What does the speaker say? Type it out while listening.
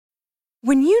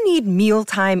When you need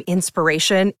mealtime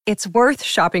inspiration, it's worth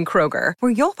shopping Kroger,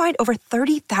 where you'll find over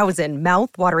 30,000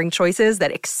 mouth-watering choices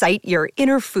that excite your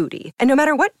inner foodie. And no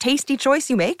matter what tasty choice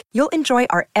you make, you'll enjoy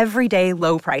our everyday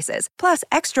low prices, plus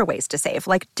extra ways to save,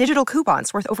 like digital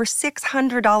coupons worth over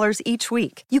 $600 each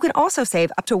week. You can also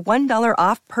save up to $1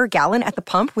 off per gallon at the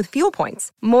pump with fuel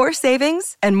points. More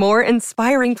savings and more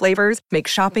inspiring flavors make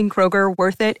shopping Kroger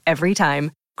worth it every time.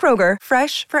 Kroger,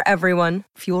 fresh for everyone.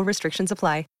 Fuel restrictions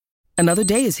apply. Another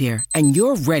day is here, and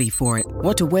you're ready for it.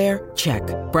 What to wear? Check.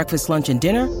 Breakfast, lunch, and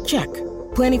dinner? Check.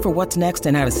 Planning for what's next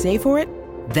and how to save for it?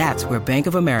 That's where Bank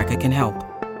of America can help.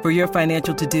 For your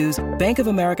financial to-dos, Bank of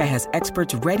America has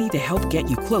experts ready to help get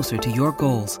you closer to your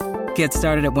goals. Get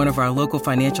started at one of our local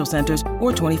financial centers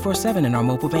or 24/7 in our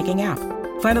mobile banking app.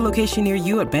 Find a location near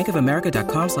you at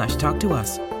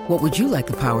bankofamerica.com/talktous. What would you like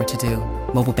the power to do?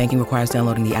 Mobile banking requires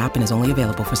downloading the app and is only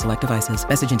available for select devices.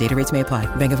 Message and data rates may apply.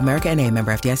 Bank of America N.A.,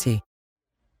 member FDIC.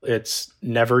 It's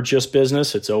never just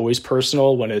business. It's always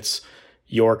personal when it's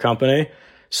your company.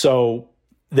 So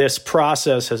this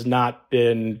process has not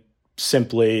been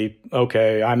simply,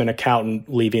 okay, I'm an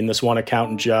accountant leaving this one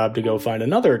accountant job to go find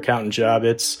another accountant job.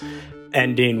 It's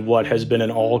ending what has been an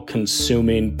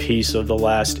all-consuming piece of the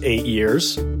last 8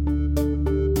 years.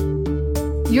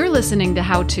 You're listening to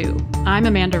How To. I'm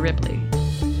Amanda Ripley.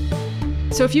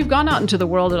 So if you've gone out into the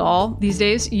world at all these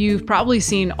days, you've probably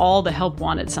seen all the help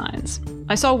wanted signs.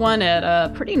 I saw one at a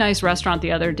pretty nice restaurant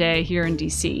the other day here in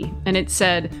DC, and it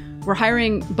said, "We're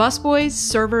hiring busboys,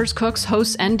 servers, cooks,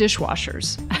 hosts, and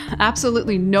dishwashers.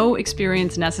 Absolutely no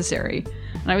experience necessary."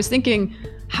 And I was thinking,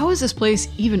 how is this place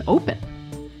even open?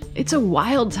 It's a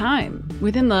wild time.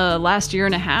 Within the last year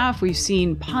and a half, we've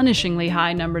seen punishingly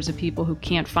high numbers of people who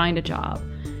can't find a job.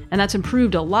 And that's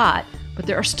improved a lot, but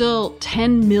there are still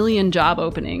 10 million job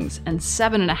openings and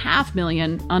 7.5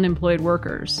 million unemployed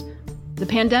workers. The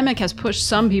pandemic has pushed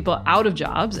some people out of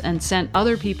jobs and sent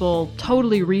other people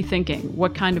totally rethinking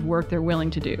what kind of work they're willing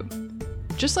to do.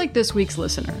 Just like this week's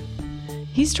listener.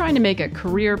 He's trying to make a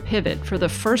career pivot for the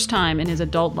first time in his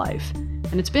adult life,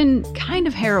 and it's been kind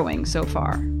of harrowing so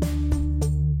far.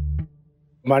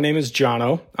 My name is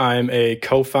Jono. I'm a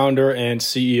co-founder and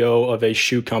CEO of a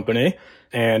shoe company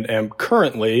and am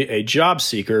currently a job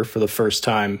seeker for the first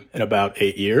time in about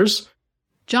 8 years.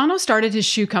 Jono started his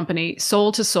shoe company,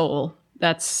 Soul to Soul,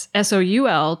 that's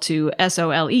SOUL to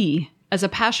SOLE, as a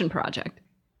passion project.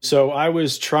 So I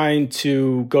was trying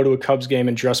to go to a Cubs game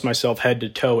and dress myself head to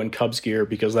toe in Cubs gear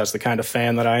because that's the kind of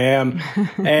fan that I am.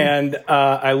 And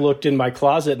I looked in my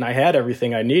closet and I had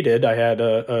everything I needed. I had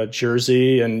a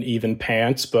jersey and even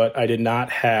pants, but I did not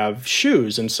have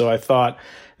shoes. And so I thought,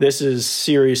 this is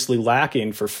seriously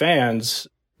lacking for fans.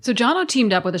 So Jono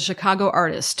teamed up with a Chicago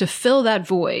artist to fill that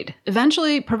void,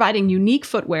 eventually providing unique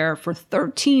footwear for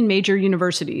 13 major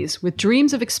universities with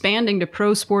dreams of expanding to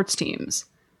pro sports teams.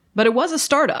 But it was a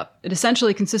startup. It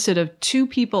essentially consisted of 2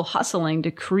 people hustling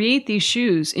to create these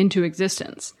shoes into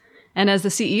existence. And as the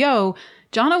CEO,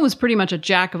 Jono was pretty much a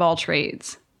jack of all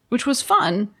trades, which was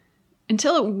fun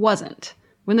until it wasn't.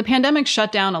 When the pandemic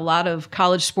shut down a lot of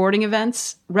college sporting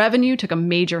events, revenue took a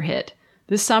major hit.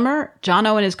 This summer,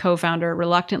 Jono and his co-founder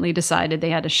reluctantly decided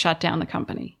they had to shut down the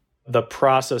company. The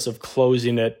process of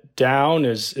closing it down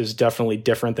is definitely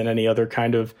different than any other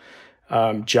kind of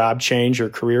job change or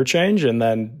career change. And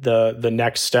then the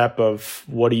next step of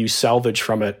what do you salvage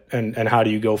from it and how do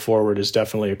you go forward is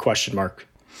definitely a question mark.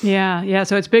 Yeah.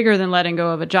 So it's bigger than letting go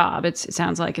of a job. It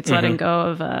sounds like it's letting go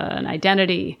of an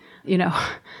identity,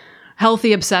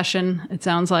 healthy obsession, it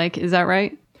sounds like. Is that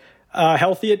right?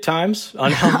 Healthy at times,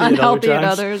 unhealthy at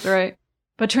others, right.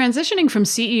 But transitioning from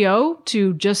CEO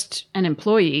to just an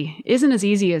employee isn't as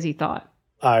easy as he thought.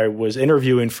 I was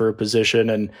interviewing for a position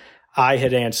and I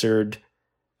had answered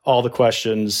all the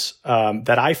questions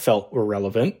that I felt were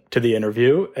relevant to the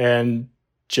interview and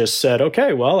just said,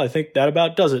 okay, well, I think that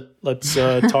about does it. Let's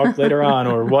talk later on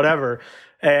or whatever.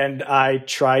 And I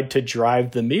tried to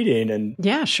drive the meeting. And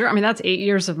yeah, sure. I mean, that's 8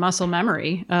 years of muscle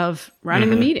memory of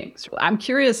running the meetings. I'm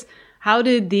curious, how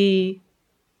did the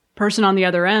person on the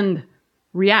other end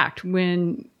react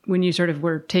when you sort of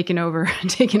were taking over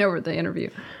the interview?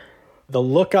 The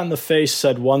look on the face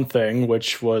said one thing,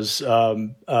 which was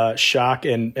shock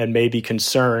and maybe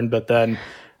concern. But then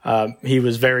he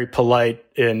was very polite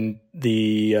in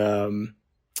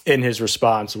his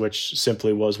response, which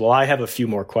simply was, well, I have a few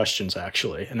more questions,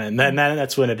 actually. And then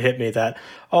that's when it hit me that,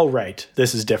 oh, right,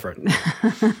 this is different.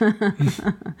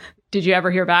 Did you ever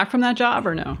hear back from that job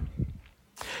or no?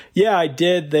 Yeah, I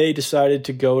did. They decided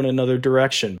to go in another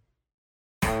direction.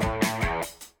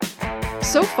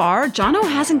 So far, Jono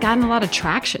hasn't gotten a lot of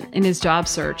traction in his job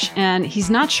search, and he's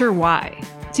not sure why.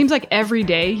 It seems like every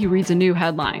day he reads a new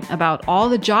headline about all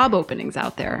the job openings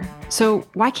out there. So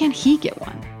why can't he get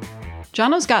one?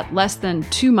 Jono's got less than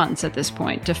 2 months at this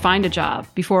point to find a job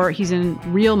before he's in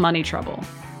real money trouble.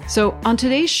 So on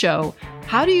today's show,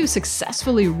 how do you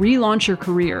successfully relaunch your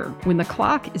career when the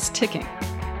clock is ticking?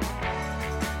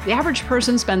 The average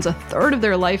person spends a third of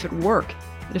their life at work.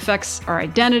 It affects our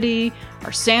identity,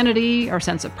 our sanity, our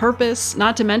sense of purpose,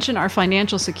 not to mention our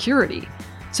financial security.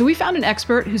 So we found an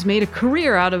expert who's made a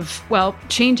career out of, well,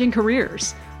 changing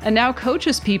careers, and now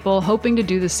coaches people hoping to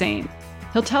do the same.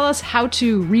 He'll tell us how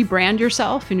to rebrand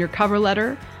yourself in your cover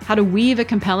letter, how to weave a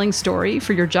compelling story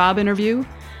for your job interview,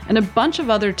 and a bunch of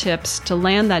other tips to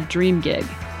land that dream gig.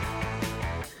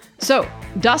 So,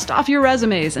 dust off your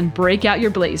resumes and break out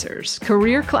your blazers.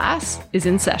 Career Class is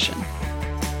in session.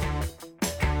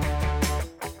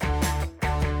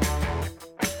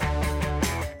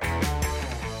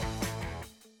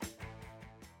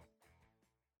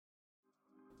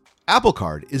 Apple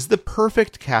Card is the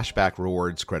perfect cashback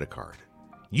rewards credit card.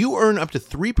 You earn up to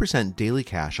 3% daily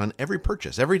cash on every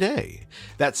purchase every day.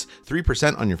 That's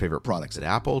 3% on your favorite products at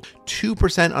Apple,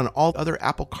 2% on all other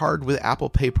Apple Card with Apple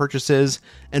Pay purchases,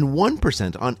 and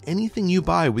 1% on anything you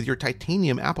buy with your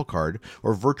titanium Apple Card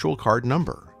or virtual card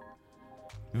number.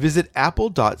 Visit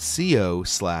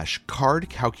apple.co/card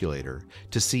calculator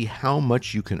to see how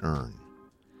much you can earn.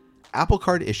 Apple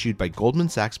Card issued by Goldman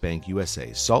Sachs Bank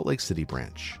USA, Salt Lake City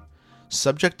branch.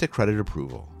 Subject to credit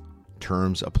approval.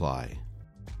 Terms apply.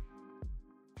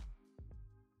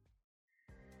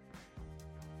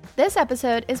 This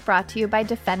episode is brought to you by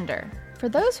Defender. For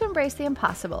those who embrace the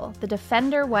impossible, the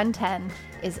Defender 110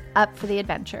 is up for the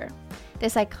adventure.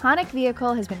 This iconic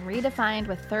vehicle has been redefined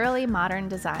with thoroughly modern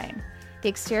design. The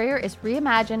exterior is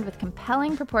reimagined with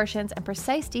compelling proportions and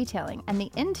precise detailing, and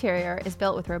the interior is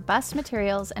built with robust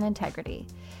materials and integrity.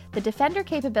 The Defender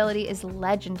capability is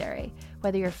legendary,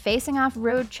 whether you're facing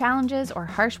off-road challenges or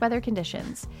harsh weather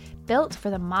conditions. Built for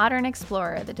the modern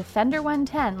explorer, the Defender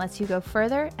 110 lets you go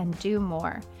further and do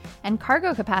more. And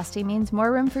cargo capacity means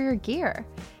more room for your gear.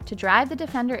 To drive the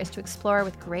Defender is to explore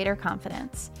with greater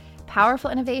confidence.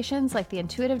 Powerful innovations like the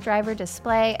intuitive driver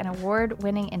display and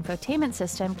award-winning infotainment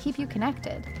system keep you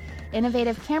connected.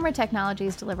 Innovative camera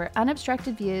technologies deliver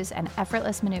unobstructed views and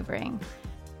effortless maneuvering.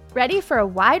 Ready for a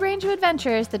wide range of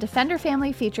adventures, the Defender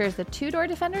family features the two-door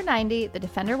Defender 90, the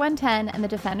Defender 110, and the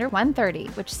Defender 130,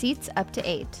 which seats up to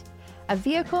 8. A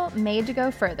vehicle made to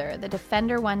go further, the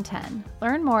Defender 110.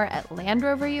 Learn more at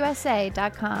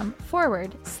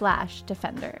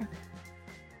LandRoverUSA.com/Defender.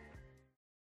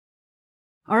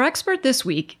 Our expert this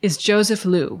week is Joseph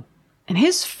Liu, and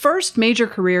his first major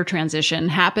career transition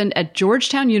happened at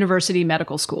Georgetown University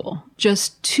Medical School,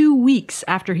 just 2 weeks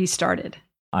after he started.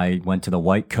 I went to the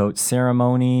white coat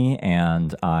ceremony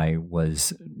and I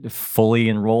was fully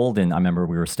enrolled. And I remember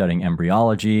we were studying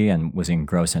embryology and was in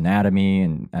gross anatomy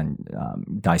and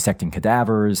dissecting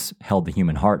cadavers, held the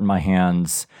human heart in my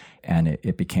hands. And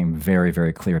it became very,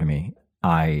 very clear to me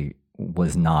I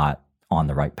was not on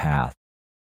the right path.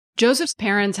 Joseph's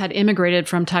parents had immigrated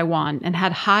from Taiwan and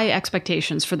had high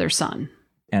expectations for their son.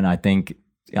 And I think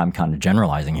I'm kind of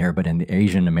generalizing here, but in the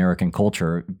Asian American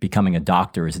culture, becoming a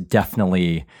doctor is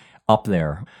definitely up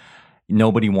there.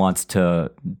 Nobody wants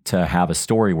to have a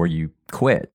story where you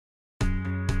quit.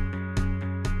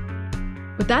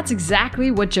 But that's exactly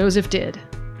what Joseph did.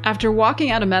 After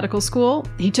walking out of medical school,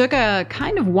 he took a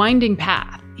kind of winding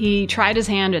path. He tried his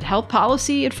hand at health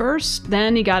policy at first,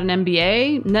 then he got an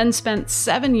MBA, and then spent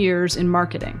 7 years in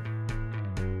marketing.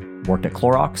 Worked at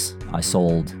Clorox. I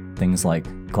sold things like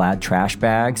Glad trash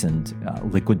bags and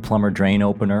liquid plumber drain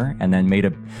opener, and then made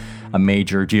a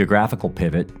major geographical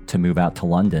pivot to move out to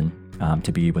London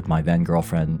to be with my then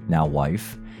girlfriend, now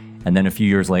wife. And then a few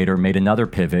years later, made another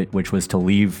pivot, which was to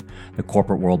leave the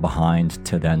corporate world behind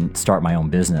to then start my own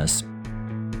business.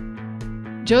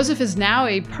 Joseph is now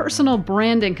a personal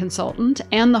branding consultant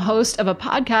and the host of a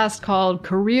podcast called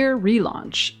Career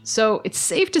Relaunch. So it's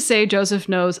safe to say Joseph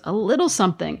knows a little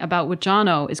something about what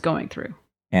Jono is going through.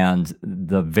 And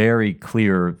the very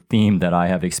clear theme that I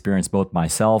have experienced both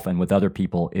myself and with other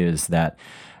people is that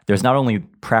there's not only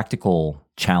practical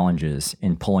challenges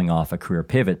in pulling off a career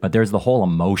pivot, but there's the whole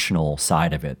emotional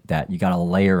side of it that you got to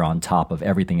layer on top of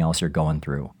everything else you're going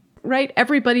through. Right?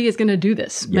 Everybody is going to do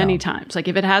this many times. Like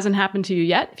if it hasn't happened to you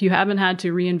yet, if you haven't had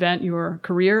to reinvent your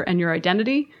career and your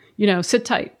identity, sit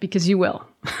tight because you will.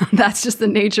 That's just the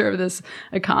nature of this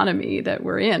economy that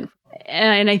we're in.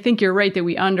 And I think you're right that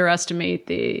we underestimate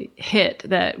the hit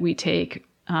that we take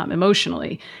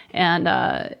emotionally. And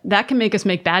that can make us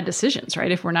make bad decisions,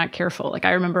 right? If we're not careful. Like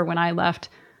I remember when I left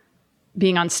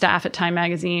being on staff at Time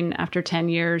Magazine after 10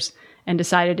 years and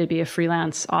decided to be a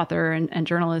freelance author and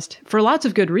journalist for lots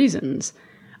of good reasons,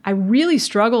 I really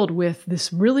struggled with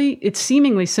this it's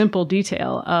seemingly simple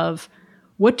detail of,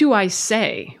 what do I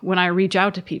say when I reach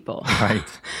out to people? Right.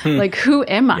 Like, who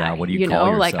am I? Yeah, what do you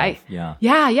call yourself? Like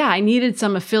I needed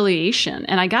some affiliation,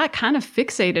 and I got kind of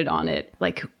fixated on it.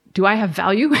 Like, do I have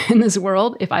value in this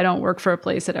world if I don't work for a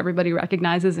place that everybody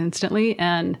recognizes instantly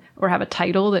or have a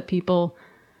title that people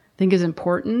think is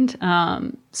important?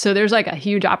 So there's like a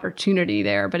huge opportunity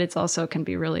there, but it's also can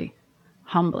be really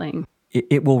humbling.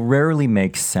 It will rarely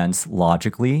make sense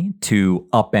logically to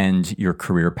upend your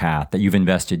career path that you've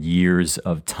invested years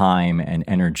of time and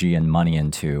energy and money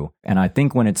into. And I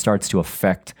think when it starts to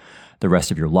affect the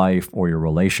rest of your life or your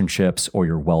relationships or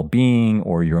your well-being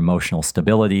or your emotional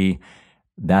stability,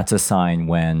 that's a sign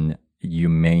when you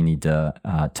may need to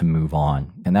move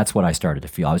on. And that's what I started to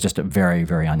feel. I was just very,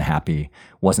 very unhappy,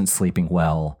 wasn't sleeping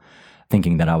well,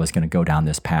 thinking that I was going to go down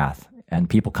this path. And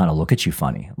people kind of look at you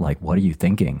funny, like, what are you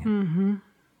thinking? Mm-hmm.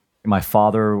 My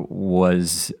father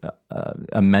was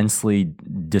immensely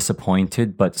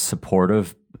disappointed, but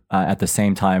supportive. At the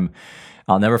same time,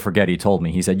 I'll never forget, he told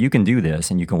me, he said, you can do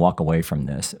this and you can walk away from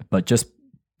this, but just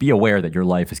be aware that your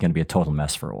life is going to be a total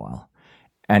mess for a while.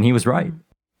 And he was right.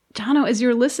 Jono, as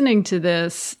you're listening to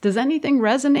this, does anything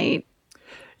resonate?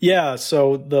 Yeah,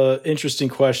 so the interesting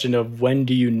question of when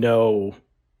do you know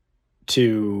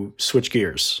to switch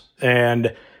gears?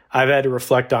 And I've had to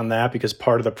reflect on that because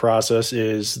part of the process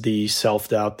is the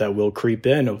self-doubt that will creep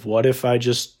in of, what if I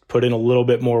just put in a little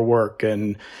bit more work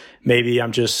and maybe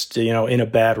I'm just, in a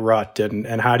bad rut?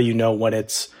 And how do you know when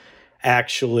it's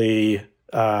actually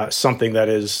something that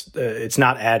is, it's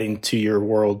not adding to your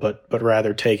world, but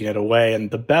rather taking it away?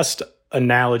 And the best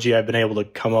analogy I've been able to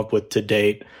come up with to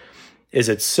date is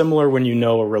it's similar when you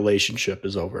know a relationship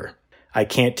is over. I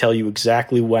can't tell you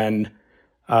exactly when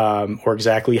or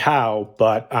exactly how,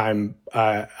 but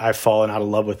I've fallen out of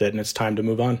love with it and it's time to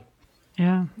move on.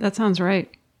 Yeah, that sounds right.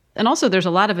 And also there's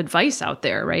a lot of advice out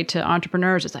there, right, to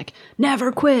entrepreneurs. It's like,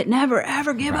 never quit, never,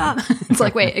 ever give up. It's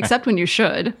like, wait, except when you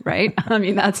should, right? I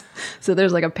mean, so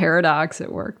there's like a paradox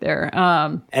at work there.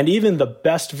 And even the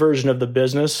best version of the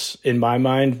business, in my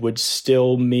mind, would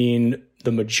still mean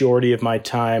the majority of my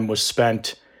time was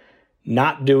spent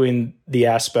not doing the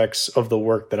aspects of the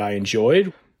work that I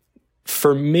enjoyed.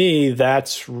 For me,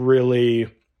 that's really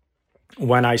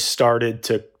when I started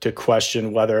to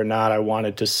question whether or not I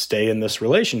wanted to stay in this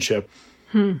relationship.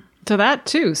 So that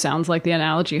too sounds like the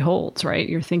analogy holds, right?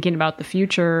 You're thinking about the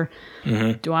future.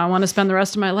 Mm-hmm. Do I want to spend the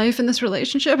rest of my life in this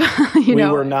relationship? We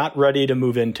were not ready to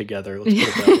move in together.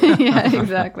 Let's put it that way. Yeah,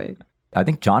 exactly. I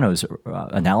think Jono's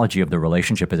analogy of the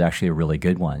relationship is actually a really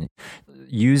good one.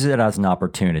 Use it as an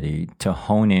opportunity to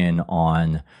hone in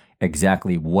on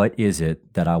exactly what is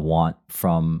it that I want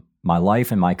from my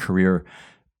life and my career,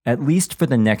 at least for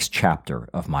the next chapter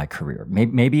of my career.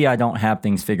 Maybe I don't have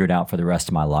things figured out for the rest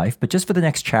of my life, but just for the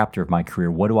next chapter of my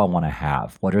career, what do I want to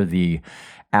have? What are the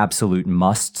absolute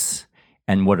musts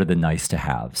and what are the nice to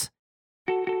haves?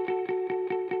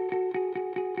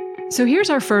 So here's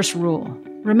our first rule.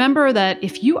 Remember that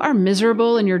if you are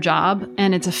miserable in your job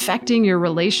and it's affecting your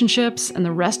relationships and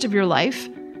the rest of your life,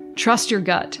 trust your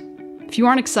gut. If you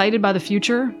aren't excited by the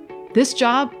future, this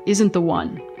job isn't the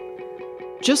one.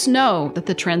 Just know that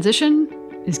the transition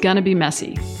is going to be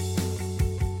messy.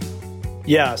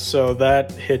 Yeah, so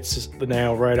that hits the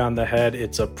nail right on the head.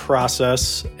 It's a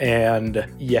process and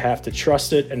you have to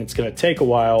trust it, and it's going to take a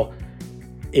while.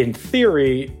 In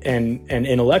theory and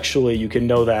intellectually, you can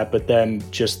know that, but then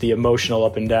just the emotional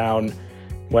up and down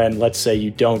when, let's say,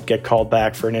 you don't get called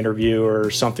back for an interview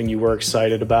or something you were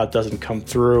excited about doesn't come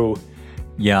through.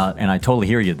 Yeah, and I totally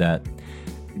hear you that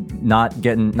not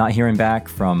hearing back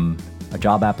from a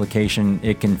job application,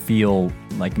 it can feel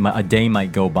like a day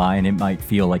might go by and it might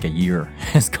feel like a year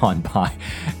has gone by,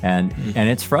 and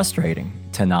it's frustrating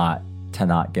to not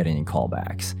get any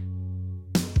callbacks.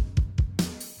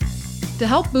 To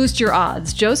help boost your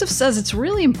odds, Joseph says it's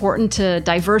really important to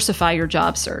diversify your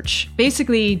job search.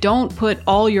 Basically, don't put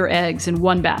all your eggs in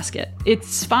one basket.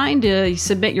 It's fine to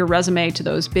submit your resume to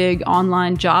those big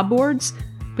online job boards,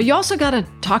 but you also got to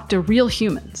talk to real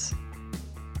humans.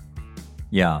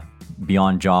 Yeah,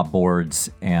 beyond job boards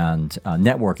and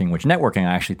networking, which networking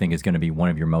I actually think is going to be one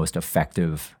of your most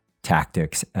effective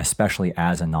tactics, especially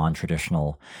as a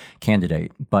non-traditional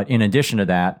candidate. But in addition to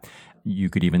that,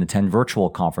 you could even attend virtual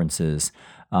conferences,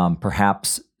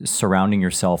 perhaps surrounding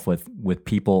yourself with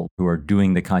people who are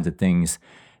doing the kinds of things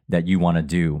that you want to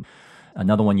do.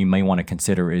 Another one you may want to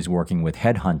consider is working with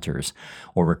headhunters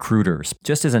or recruiters,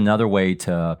 just as another way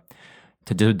to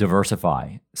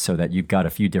diversify so that you've got a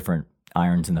few different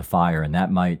irons in the fire, and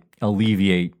that might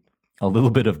alleviate a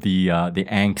little bit of the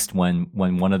angst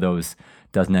when one of those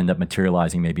doesn't end up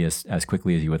materializing maybe as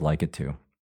quickly as you would like it to.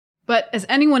 But as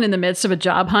anyone in the midst of a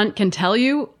job hunt can tell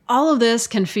you, all of this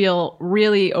can feel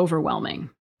really overwhelming.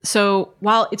 So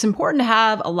while it's important to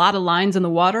have a lot of lines in the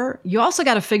water, you also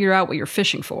got to figure out what you're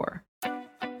fishing for.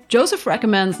 Joseph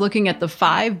recommends looking at the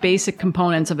 5 basic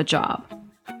components of a job.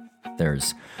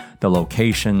 There's the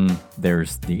location,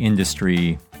 there's the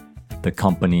industry, the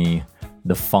company,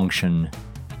 the function,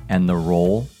 and the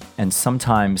role. And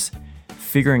sometimes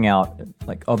figuring out,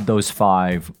 like, of those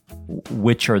 5,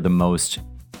 which are the most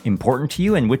important to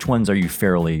you and which ones are you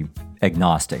fairly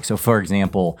agnostic. So for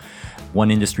example,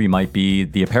 one industry might be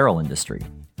the apparel industry,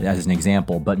 as an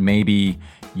example, but maybe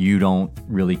you don't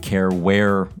really care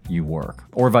where you work,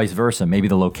 or vice versa. Maybe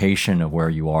the location of where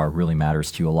you are really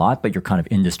matters to you a lot, but you're kind of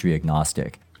industry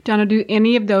agnostic. Donna, do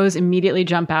any of those immediately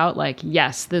jump out like,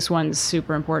 yes, this one's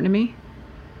super important to me?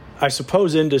 I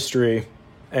suppose industry,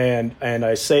 and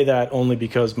I say that only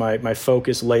because my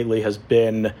focus lately has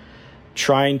been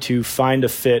trying to find a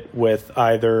fit with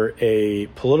either a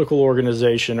political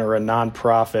organization or a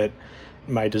nonprofit.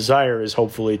 My desire is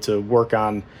hopefully to work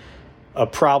on a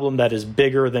problem that is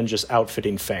bigger than just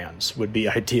outfitting fans would be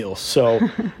ideal. So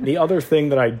the other thing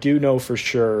that I do know for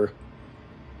sure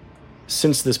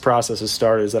since this process has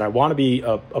started is that I want to be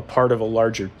a part of a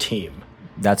larger team.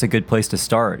 That's a good place to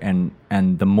start. And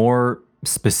the more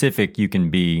specific you can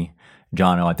be,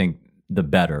 Jono, I think the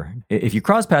better. If you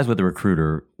cross paths with a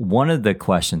recruiter, one of the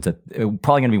questions that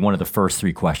probably going to be one of the first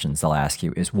 3 questions they'll ask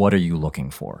you is, what are you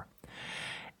looking for?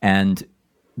 And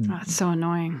that's so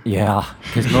annoying. Yeah,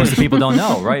 because most of the people don't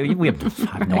know, right?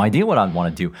 I have no idea what I'd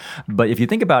want to do. But if you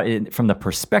think about it from the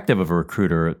perspective of a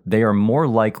recruiter, they are more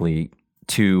likely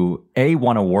to, A,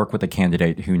 want to work with a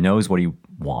candidate who knows what he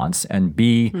wants, and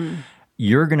B,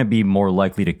 you're going to be more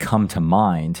likely to come to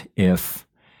mind if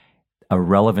a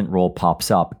relevant role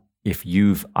pops up, if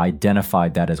you've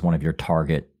identified that as one of your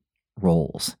target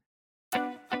roles.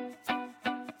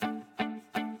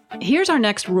 Here's our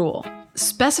next rule.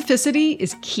 Specificity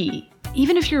is key.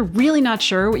 Even if you're really not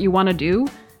sure what you want to do,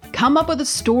 come up with a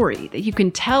story that you can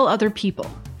tell other people.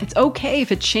 It's okay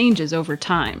if it changes over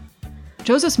time.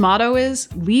 Joseph's motto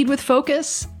is lead with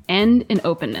focus, end in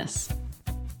openness.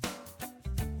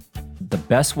 The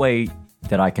best way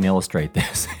that I can illustrate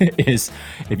this is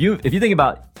if you think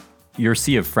about your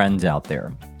sea of friends out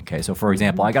there. Okay, so for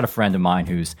example, I got a friend of mine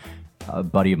who's a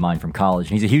buddy of mine from college,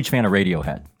 and he's a huge fan of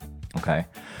Radiohead. Okay.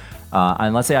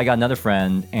 And let's say I got another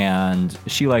friend and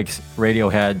she likes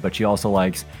Radiohead, but she also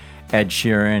likes Ed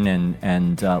Sheeran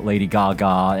and Lady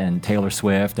Gaga and Taylor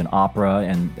Swift and opera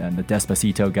and the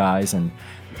Despacito guys. And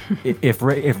if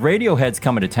Radiohead's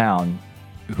coming to town,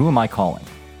 who am I calling?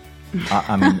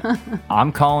 I mean,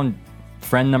 I'm calling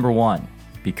friend number 1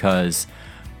 because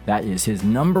that is his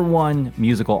number 1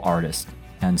 musical artist.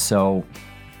 And so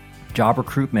job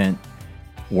recruitment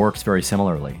works very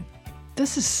similarly.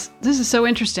 This is so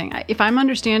interesting. If I'm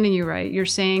understanding you right, you're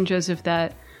saying, Joseph,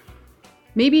 that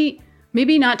maybe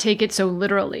not take it so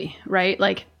literally, right?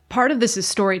 Like, part of this is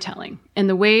storytelling, and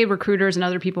the way recruiters and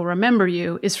other people remember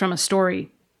you is from a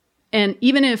story. And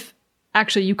even if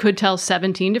actually you could tell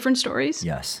 17 different stories,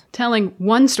 yes, telling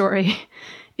one story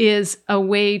is a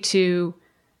way to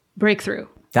break through.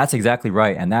 That's exactly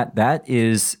right. And that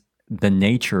is the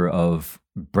nature of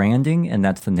branding, and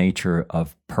that's the nature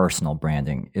of personal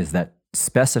branding, is that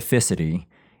specificity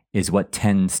is what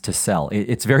tends to sell.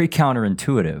 It's very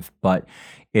counterintuitive, but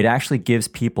it actually gives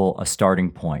people a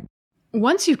starting point.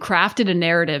 Once you've crafted a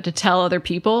narrative to tell other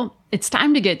people, it's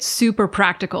time to get super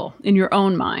practical in your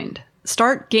own mind.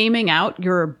 Start gaming out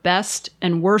your best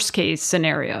and worst case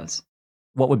scenarios.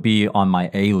 What would be on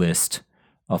my A list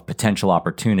of potential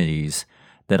opportunities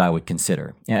that I would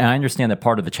consider? And I understand that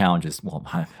part of the challenge is, well,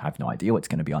 I have no idea what's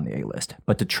going to be on the A list.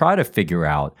 But to try to figure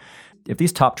out, if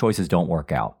these top choices don't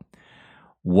work out,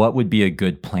 what would be a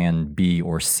good plan B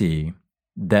or C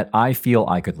that I feel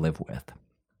I could live with?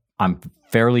 I'm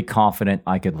fairly confident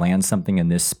I could land something in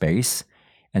this space.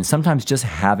 And sometimes just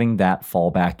having that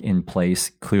fallback in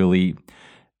place, clearly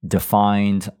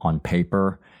defined on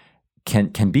paper,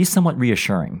 can be somewhat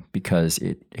reassuring, because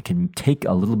it can take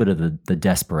a little bit of the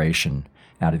desperation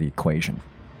out of the equation.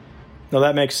 No,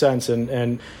 that makes sense.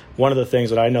 And one of the things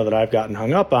that I know that I've gotten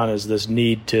hung up on is this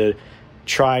need to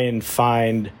try and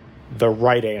find the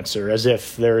right answer, as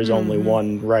if there is only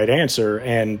one right answer,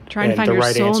 and trying to find the your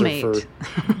right soulmate. Answer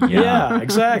for yeah,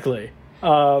 exactly.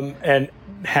 And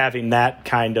having that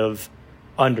kind of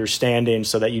understanding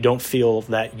so that you don't feel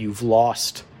that you've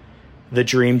lost the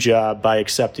dream job by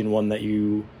accepting one that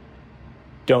you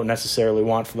don't necessarily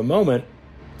want for the moment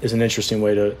is an interesting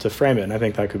way to frame it. And I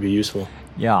think that could be useful.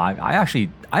 Yeah, I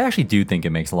actually do think it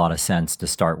makes a lot of sense to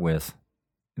start with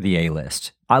the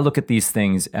A-list. I look at these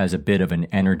things as a bit of an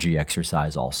energy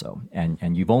exercise also.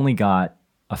 And you've only got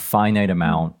a finite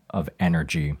amount of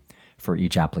energy for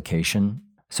each application.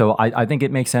 So I think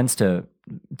it makes sense to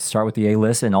start with the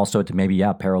A-list and also to maybe,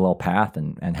 parallel path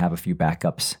and have a few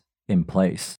backups in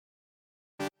place.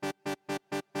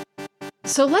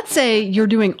 So let's say you're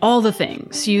doing all the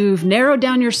things. You've narrowed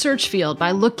down your search field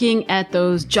by looking at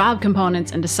those job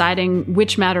components and deciding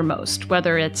which matter most,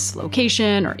 whether it's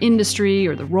location or industry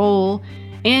or the role.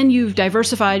 And you've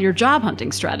diversified your job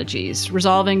hunting strategies,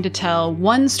 resolving to tell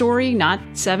one story, not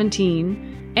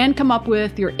 17, and come up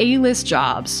with your A-list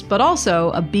jobs, but also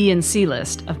a B and C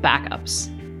list of backups.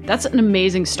 That's an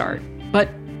amazing start. But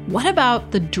what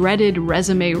about the dreaded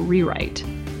resume rewrite?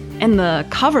 And the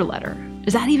cover letter?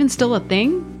 Is that even still a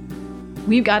thing?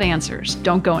 We've got answers.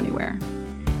 Don't go anywhere.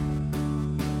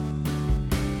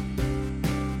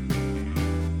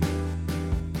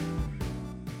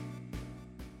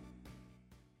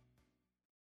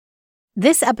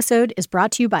 This episode is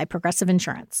brought to you by Progressive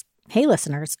Insurance. Hey,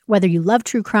 listeners, whether you love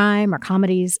true crime or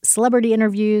comedies, celebrity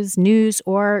interviews, news,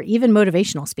 or even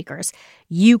motivational speakers,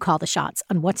 you call the shots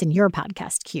on what's in your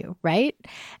podcast queue, right?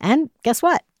 And guess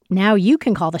what? Now you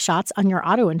can call the shots on your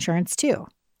auto insurance, too.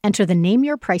 Enter the Name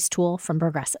Your Price tool from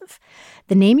Progressive.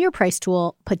 The Name Your Price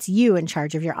tool puts you in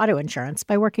charge of your auto insurance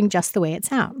by working just the way it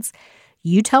sounds.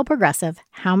 You tell Progressive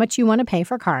how much you want to pay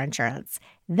for car insurance.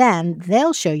 Then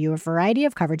they'll show you a variety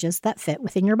of coverages that fit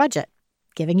within your budget,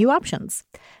 giving you options.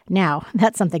 Now,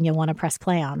 that's something you'll want to press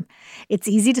play on. It's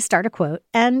easy to start a quote,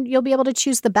 and you'll be able to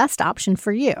choose the best option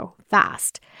for you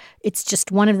fast. It's just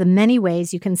one of the many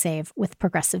ways you can save with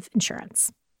Progressive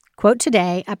Insurance. Quote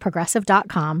today at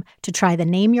Progressive.com to try the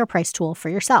Name Your Price tool for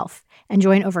yourself and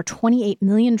join over 28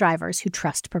 million drivers who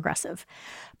trust Progressive.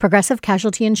 Progressive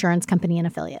Casualty Insurance Company and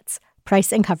Affiliates.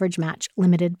 Price and coverage match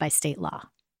limited by state law.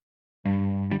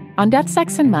 On Death,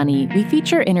 Sex, and Money, we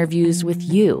feature interviews with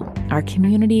you, our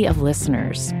community of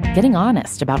listeners, getting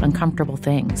honest about uncomfortable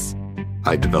things.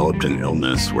 I developed an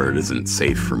illness where it isn't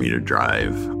safe for me to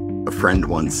drive. A friend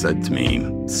once said to me,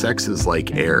 sex is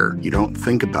like air. You don't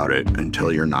think about it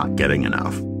until you're not getting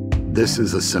enough. This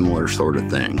is a similar sort of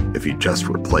thing if you just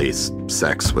replace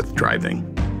sex with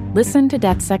driving. Listen to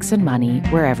Death, Sex, and Money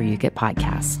wherever you get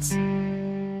podcasts.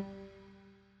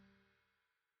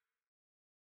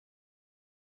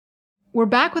 We're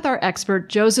back with our expert,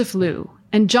 Joseph Liu,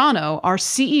 and Jono, our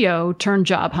CEO turned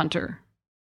job hunter.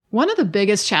 One of the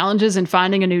biggest challenges in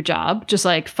finding a new job, just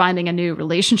like finding a new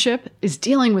relationship, is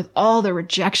dealing with all the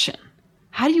rejection.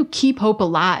 How do you keep hope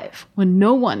alive when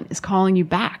no one is calling you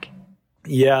back?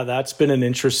 Yeah, that's been an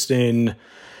interesting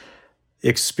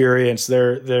experience.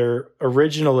 There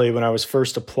originally, when I was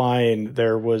first applying,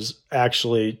 there was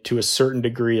actually, to a certain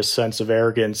degree, a sense of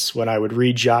arrogance when I would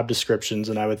read job descriptions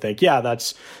and I would think, yeah,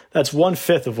 that's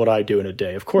 1/5 of what I do in a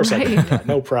day. Of course I can do that,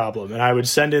 no problem. And I would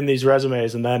send in these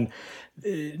resumes and then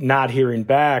not hearing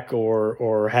back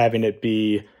or having it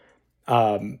be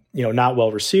not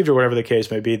well received or whatever the case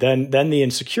may be, then the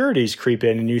insecurities creep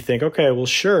in and you think, okay, well,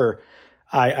 sure,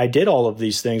 I did all of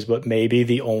these things, but maybe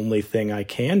the only thing I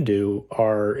can do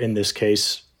are, in this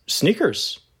case,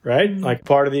 sneakers, right? Mm-hmm. Like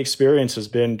part of the experience has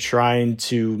been trying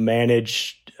to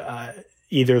manage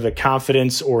either the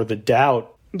confidence or the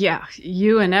doubt. Yeah,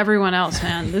 you and everyone else,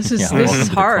 man. This is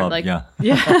hard. Like, yeah.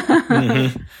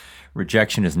 Mm-hmm.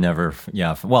 Rejection is never,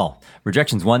 well,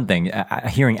 rejection's one thing.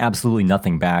 Hearing absolutely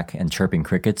nothing back and chirping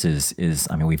crickets is,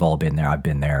 I mean, we've all been there. I've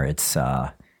been there. It's,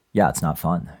 it's not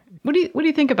fun. What do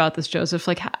you think about this, Joseph?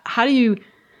 Like, how do you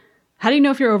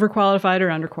know if you're overqualified or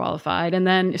underqualified? And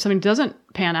then if something doesn't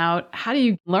pan out, how do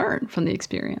you learn from the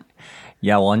experience?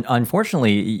 Yeah, well,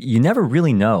 unfortunately, you never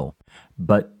really know,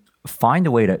 but find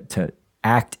a way to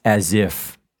act as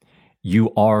if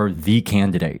you are the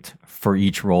candidate for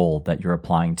each role that you're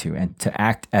applying to, and to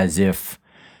act as if,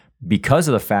 because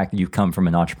of the fact that you've come from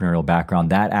an entrepreneurial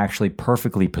background, that actually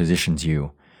perfectly positions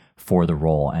you for the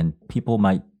role. And people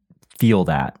might feel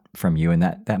that from you, and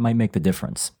that might make the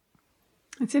difference.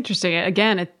 It's interesting.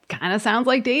 Again, it kind of sounds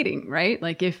like dating, right?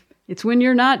 Like if it's when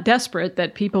you're not desperate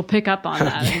that people pick up on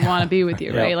that and want to be with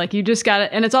you, right? Like you just got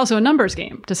to, and it's also a numbers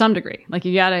game to some degree. Like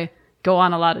you got to go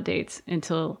on a lot of dates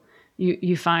until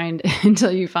you find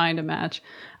a match.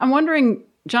 I'm wondering,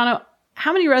 Jono,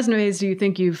 how many resumes do you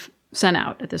think you've sent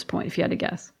out at this point, if you had to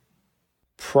guess?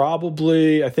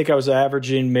 Probably, I think I was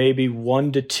averaging maybe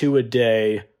 1 to 2 a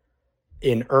day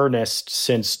in earnest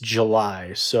since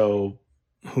July. So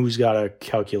who's got a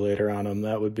calculator on them?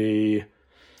 That would be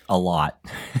A lot.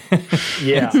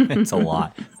 Yeah. It's a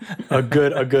lot. a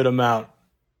good amount.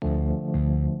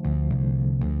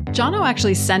 Jono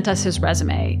actually sent us his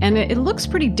resume, and it looks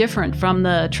pretty different from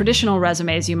the traditional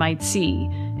resumes you might see.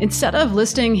 Instead of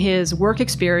listing his work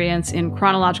experience in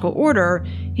chronological order,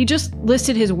 he just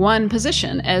listed his one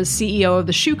position as CEO of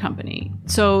the shoe company.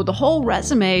 So the whole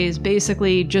resume is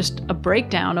basically just a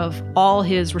breakdown of all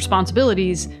his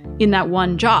responsibilities in that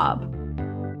one job.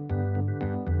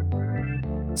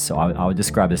 So I would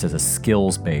describe this as a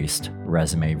skills-based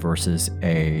resume versus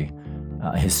a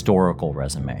historical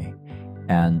resume.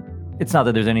 And it's not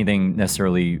that there's anything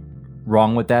necessarily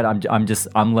wrong with that.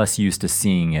 I'm less used to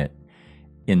seeing it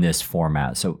in this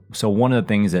format. So one of the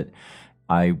things that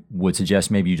I would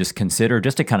suggest maybe you just consider,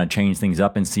 just to kind of change things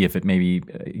up and see if it maybe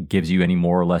gives you any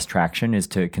more or less traction, is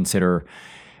to consider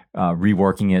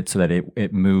reworking it so that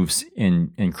it moves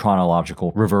in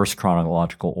reverse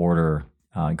chronological order,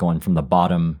 going from the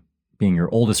bottom being your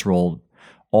oldest role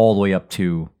all the way up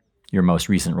to your most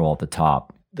recent role at the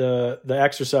top. The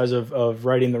exercise of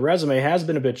writing the resume has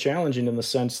been a bit challenging in the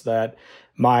sense that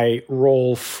my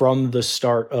role from the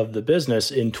start of the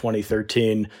business in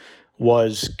 2013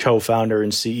 was co-founder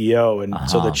and CEO. And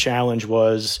so the challenge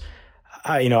was,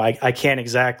 I can't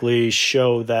exactly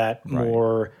show that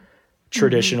more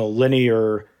traditional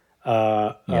linear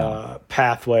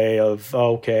pathway of,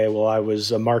 okay, well, I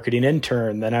was a marketing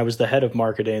intern, then I was the head of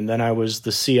marketing, then I was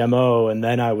the CMO, and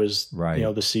then I was, the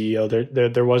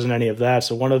CEO. There wasn't any of that.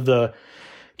 So one of the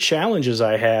challenges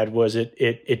I had was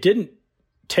it didn't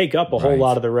take up a whole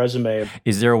lot of the resume.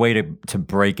 Is there a way to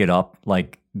break it up,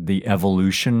 like the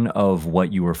evolution of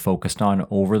what you were focused on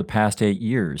over the past 8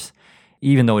 years,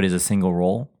 even though it is a single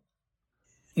role?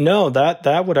 No,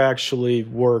 that would actually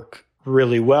work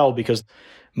really well because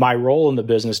my role in the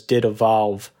business did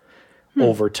evolve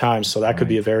over time. So that could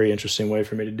be a very interesting way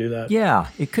for me to do that. Yeah,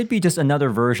 it could be just another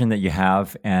version that you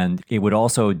have, and it would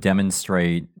also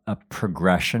demonstrate a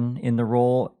progression in the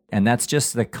role. And that's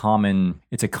just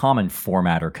it's a common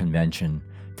format or convention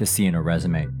to see in a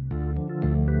resume.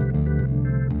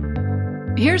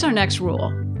 Here's our next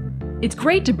rule. It's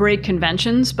great to break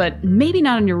conventions, but maybe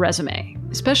not on your resume,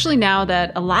 especially now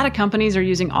that a lot of companies are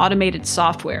using automated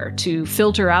software to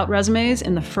filter out resumes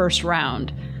in the first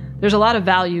round. There's a lot of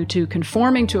value to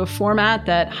conforming to a format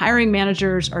that hiring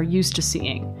managers are used to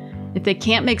seeing. If they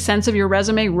can't make sense of your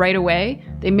resume right away,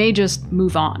 they may just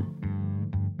move on.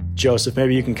 Joseph,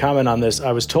 maybe you can comment on this.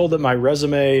 I was told that my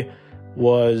resume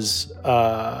was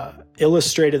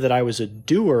illustrated that I was a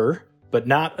doer, but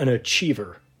not an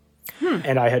achiever.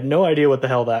 And I had no idea what the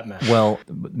hell that meant. Well,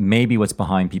 maybe what's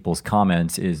behind people's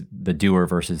comments is the doer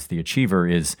versus the achiever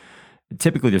is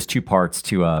typically there's two parts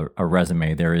to a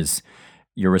resume. There is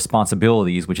your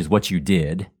responsibilities, which is what you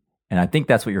did. And I think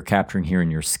that's what you're capturing here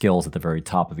in your skills at the very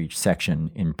top of each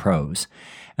section in prose.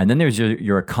 And then there's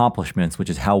your accomplishments, which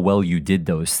is how well you did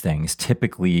those things,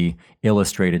 typically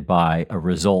illustrated by a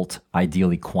result,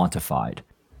 ideally quantified.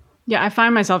 Yeah, I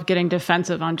find myself getting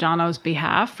defensive on Jono's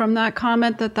behalf from that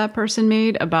comment that person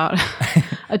made about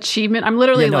achievement. I'm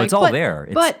literally it's all there.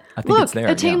 I think look, it's there.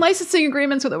 Attain licensing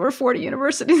agreements with over 40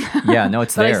 universities. Yeah, no,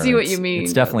 it's but there. I see what you mean.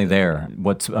 It's definitely there.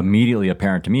 What's immediately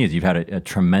apparent to me is you've had a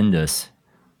tremendous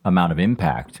amount of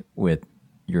impact with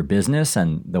your business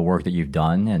and the work that you've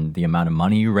done and the amount of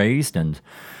money you raised. And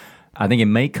I think it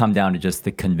may come down to just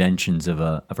the conventions of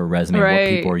a resume, what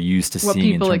people are used to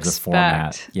seeing in terms of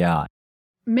format. Yeah.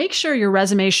 Make sure your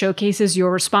resume showcases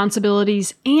your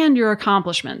responsibilities and your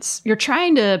accomplishments. You're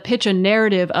trying to pitch a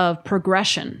narrative of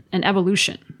progression and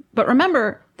evolution. But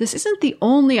remember, this isn't the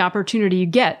only opportunity you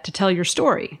get to tell your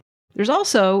story. There's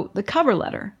also the cover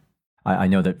letter. I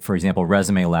know that, for example,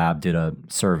 Resume Lab did a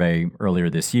survey earlier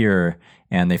this year,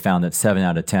 and they found that 7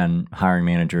 out of 10 hiring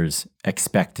managers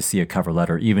expect to see a cover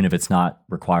letter, even if it's not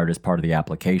required as part of the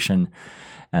application.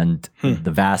 And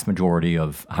the vast majority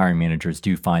of hiring managers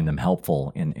do find them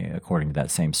helpful, according to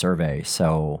that same survey.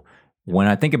 So when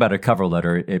I think about a cover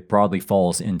letter, it broadly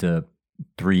falls into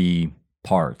 3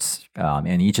 parts,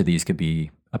 and each of these could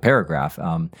be a paragraph.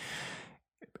 The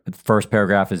first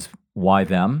paragraph is why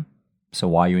them? So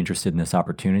why are you interested in this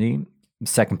opportunity?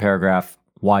 Second paragraph,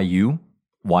 why you?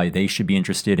 Why they should be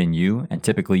interested in you? And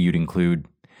typically you'd include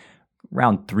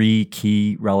around 3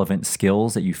 key relevant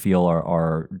skills that you feel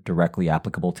are directly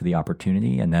applicable to the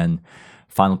opportunity. And then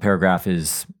final paragraph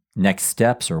is next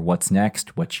steps, or what's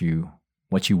next, what you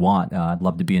want. I'd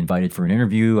love to be invited for an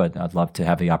interview. I'd love to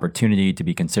have the opportunity to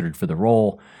be considered for the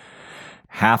role.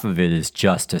 Half of it is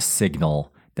just to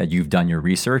signal that you've done your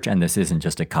research and this isn't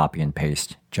just a copy and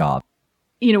paste job.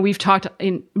 we've talked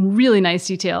in really nice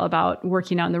detail about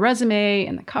working on the resume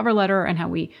and the cover letter and how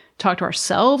we talk to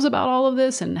ourselves about all of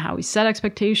this and how we set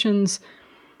expectations.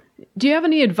 Do you have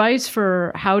any advice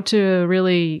for how to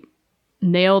really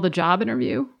nail the job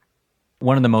interview?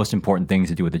 One of the most important things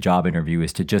to do with the job interview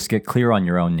is to just get clear on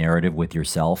your own narrative with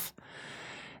yourself,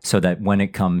 so that when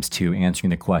it comes to answering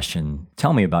the question,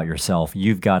 tell me about yourself,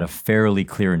 you've got a fairly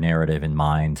clear narrative in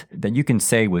mind that you can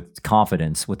say with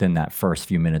confidence within that first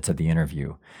few minutes of the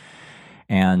interview.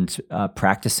 And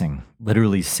practicing,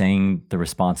 literally saying the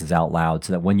responses out loud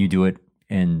so that when you do it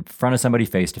in front of somebody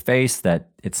face to face, that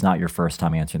it's not your first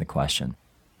time answering the question.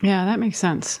 Yeah, that makes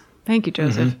sense. Thank you,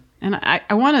 Joseph. Mm-hmm. And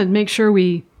I want to make sure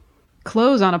we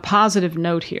close on a positive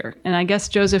note here. And I guess,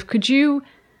 Joseph, could you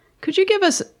give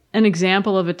us an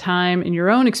example of a time in your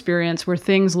own experience where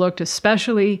things looked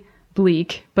especially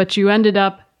bleak, but you ended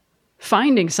up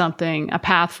finding something, a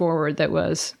path forward that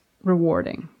was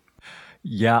rewarding?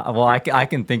 Yeah, well, I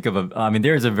can think of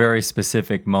there's a very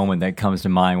specific moment that comes to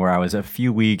mind where I was a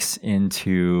few weeks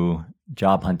into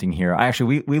job hunting here.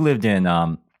 We lived in,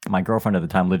 my girlfriend at the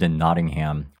time lived in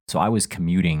Nottingham. So I was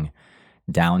commuting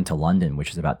down to London,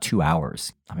 which is about 2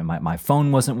 hours. I mean, my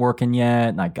phone wasn't working yet,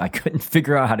 and I couldn't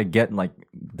figure out how to get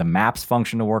the maps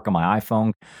function to work on my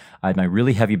iPhone. I had my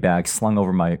really heavy bag slung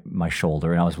over my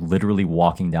shoulder, and I was literally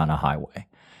walking down a highway.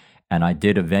 And I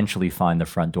did eventually find the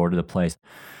front door to the place,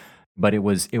 but it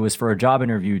was for a job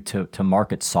interview to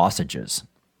market sausages.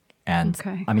 And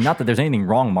okay. I mean, not that there's anything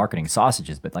wrong marketing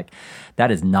sausages, but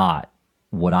that is not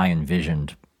what I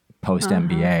envisioned post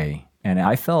MBA, uh-huh. And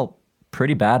I felt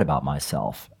pretty bad about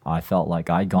myself. I felt like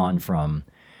I'd gone from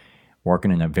working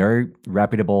in a very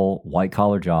reputable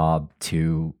white-collar job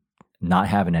to not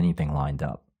having anything lined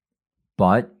up.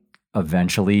 But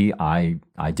eventually I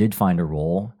did find a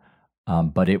role,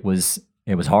 but it was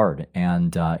hard,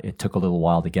 and it took a little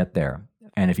while to get there.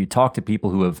 And if you talk to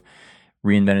people who have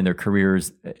reinvented their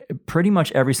careers, pretty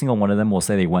much every single one of them will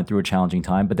say they went through a challenging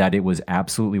time, but that it was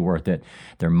absolutely worth it.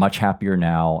 They're much happier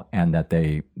now, and that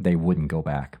they wouldn't go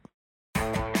back.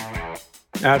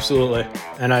 Absolutely.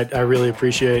 And I really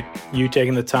appreciate you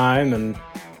taking the time, and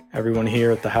everyone here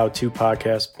at the How To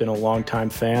Podcast. Been a long-time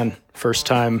fan,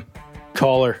 first-time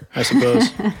caller, I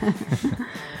suppose.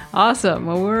 Awesome.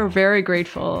 Well, we're very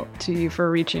grateful to you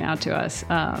for reaching out to us.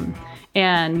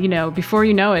 And, before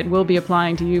you know it, we'll be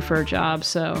applying to you for a job.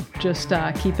 So just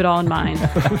keep it all in mind.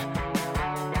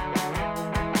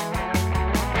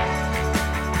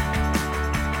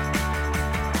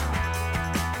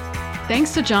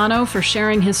 Thanks to Jono for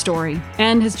sharing his story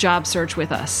and his job search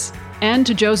with us, and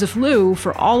to Joseph Liu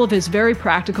for all of his very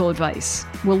practical advice.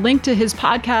 We'll link to his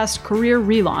podcast, Career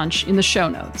Relaunch, in the show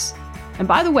notes. And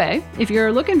by the way, if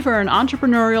you're looking for an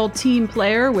entrepreneurial team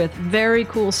player with very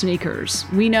cool sneakers,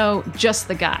 we know just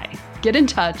the guy. Get in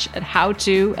touch at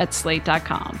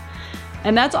howto@slate.com.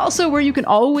 And that's also where you can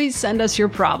always send us your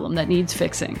problem that needs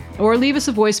fixing, or leave us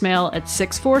a voicemail at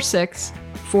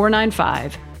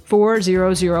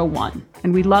 646-495-4001.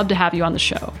 And we'd love to have you on the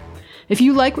show. If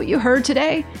you like what you heard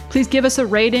today, please give us a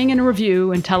rating and a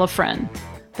review and tell a friend.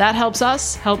 That helps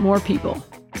us help more people.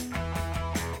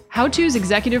 How To's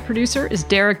executive producer is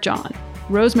Derek John.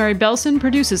 Rosemary Belson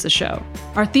produces the show.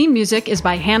 Our theme music is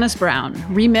by Hannes Brown,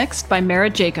 remixed by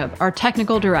Merritt Jacob, our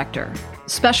technical director.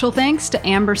 Special thanks to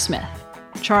Amber Smith.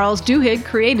 Charles Duhigg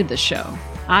created the show.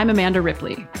 I'm Amanda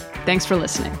Ripley. Thanks for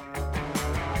listening.